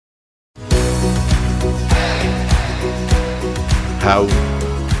how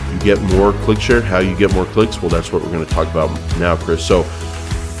you get more click share, how you get more clicks. Well, that's what we're going to talk about now, Chris. So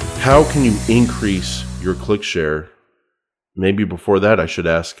how can you increase your click share? Maybe before that, I should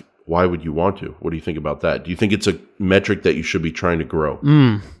ask, why would you want to? What do you think about that? Do you think it's a metric that you should be trying to grow?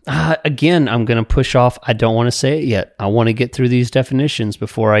 Again, I'm going to push off. I don't want to say it yet. I want to get through these definitions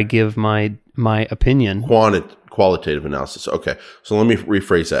before I give my opinion. Qualitative analysis. Okay. So let me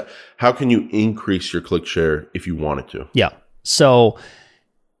rephrase that. How can you increase your click share if you wanted to? Yeah. So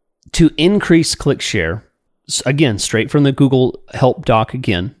to increase click share, again, straight from the Google Help doc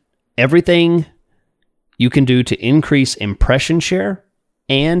again, everything you can do to increase impression share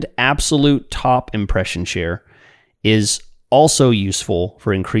and absolute top impression share is also useful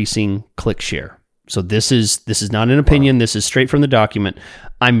for increasing click share. So this is not an opinion. Wow. This is straight from the document.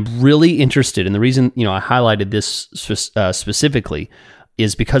 I'm really interested, and the reason I highlighted this specifically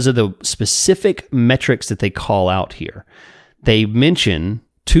is because of the specific metrics that they call out here. They mention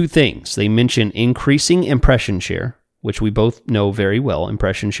two things. They mention increasing impression share, which we both know very well.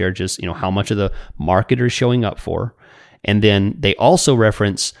 Impression share, just how much of the market is showing up for. And then they also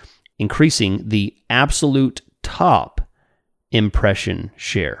reference increasing the absolute top impression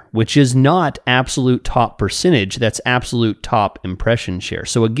share, which is not absolute top percentage. That's absolute top impression share.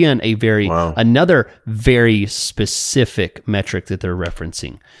 So again, another very specific metric that they're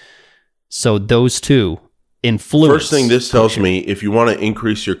referencing. So those two influence. First thing this tells me, if you want to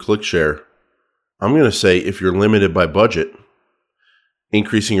increase your click share, I'm going to say if you're limited by budget,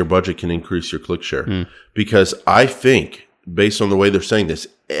 increasing your budget can increase your click share. Because I think, based on the way they're saying this,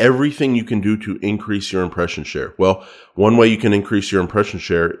 everything you can do to increase your impression share. Well, one way you can increase your impression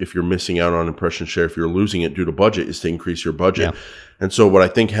share if you're missing out on impression share, if you're losing it due to budget, is to increase your budget. Yeah. And so what I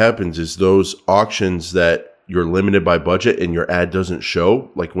think happens is those auctions that you're limited by budget and your ad doesn't show,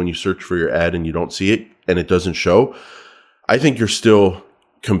 like when you search for your ad and you don't see it and it doesn't show, I think you're still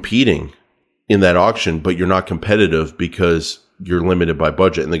competing in that auction, but you're not competitive because you're limited by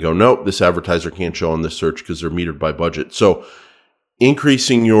budget. And they go, nope, this advertiser can't show on this search because they're metered by budget. So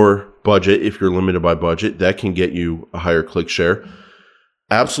increasing your budget, if you're limited by budget, that can get you a higher click share.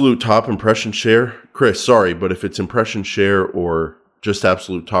 Absolute top impression share, Chris, sorry, but if it's impression share or just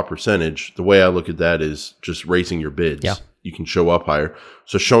absolute top percentage, the way I look at that is just raising your bids. Yeah. You can show up higher.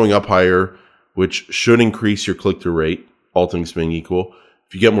 So showing up higher, which should increase your click-through rate, all things being equal.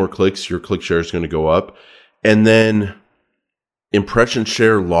 If you get more clicks, your click share is going to go up. And then impression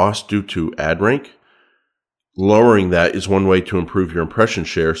share lost due to ad rank, lowering that is one way to improve your impression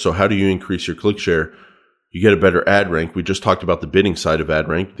share. So how do you increase your click share? You get a better ad rank. We just talked about the bidding side of ad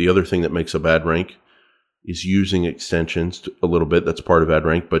rank. The other thing that makes up ad rank is using extensions a little bit. That's part of ad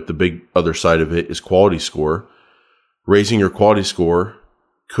rank. But the big other side of it is quality score. Raising your quality score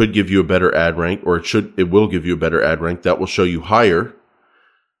could give you a better ad rank, or it will give you a better ad rank. That will show you higher,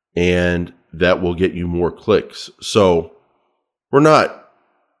 and that will get you more clicks. So we're not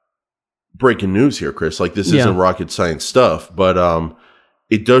breaking news here, Chris. Like, this isn't rocket science stuff, but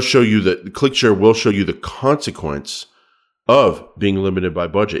it does show you that the click share will show you the consequence of being limited by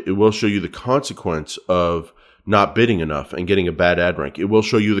budget. It will show you the consequence of not bidding enough and getting a bad ad rank. It will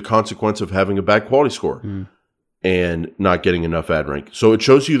show you the consequence of having a bad quality score and not getting enough ad rank. So it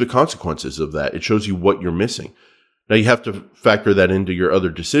shows you the consequences of that. It shows you what you're missing. Now, you have to factor that into your other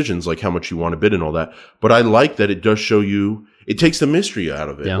decisions, like how much you want to bid and all that. But I like that it does show you, it takes the mystery out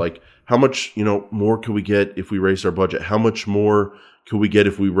of it. Yeah. Like, how much, more could we get if we raised our budget? How much more could we get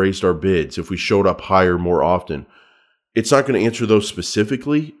if we raised our bids, if we showed up higher more often? It's not going to answer those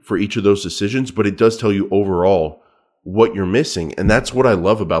specifically for each of those decisions, but it does tell you overall what you're missing. And that's what I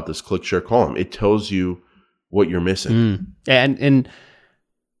love about this click share column. It tells you what you're missing. And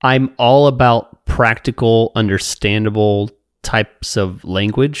I'm all about practical, understandable types of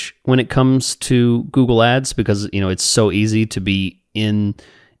language when it comes to Google Ads, because it's so easy to be in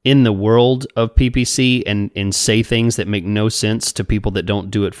the world of PPC and say things that make no sense to people that don't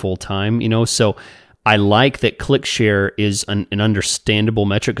do it full time. So I like that click share is an understandable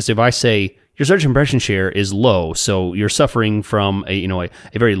metric, because if I say your search impression share is low, so you're suffering from a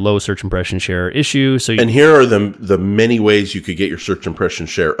very low search impression share issue. So and here are the many ways you could get your search impression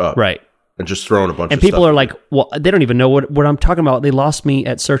share up, right? And just throwing a bunch. And of people stuff are like, well, they don't even know what I'm talking about. They lost me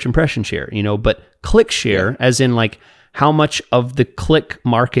at search impression share, But click share, as in like how much of the click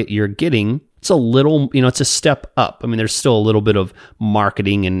market you're getting. It's a little, it's a step up. I mean, there's still a little bit of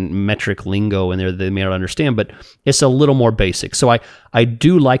marketing and metric lingo in there that they may not understand, but it's a little more basic. So I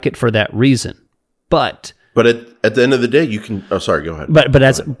do like it for that reason. But at the end of the day, you can. Oh, sorry, go ahead.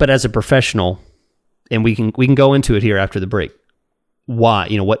 But as a professional, and we can go into it here after the break. Why?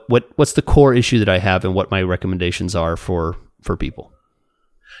 What's the core issue that I have, and what my recommendations are for for people.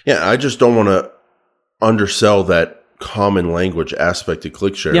 Yeah, I just don't want to undersell that common language aspect of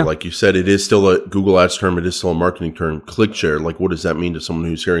ClickShare. Yeah. Like you said, it is still a Google Ads term. It is still a marketing term. ClickShare, like what does that mean to someone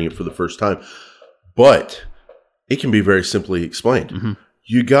who's hearing it for the first time? But it can be very simply explained. Mm-hmm.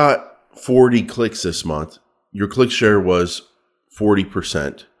 You got 40 clicks this month. Your ClickShare was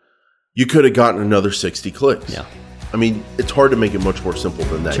 40%. You could have gotten another 60 clicks. Yeah. I mean, it's hard to make it much more simple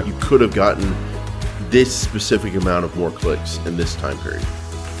than that. Sure. You could have gotten this specific amount of more clicks in this time period.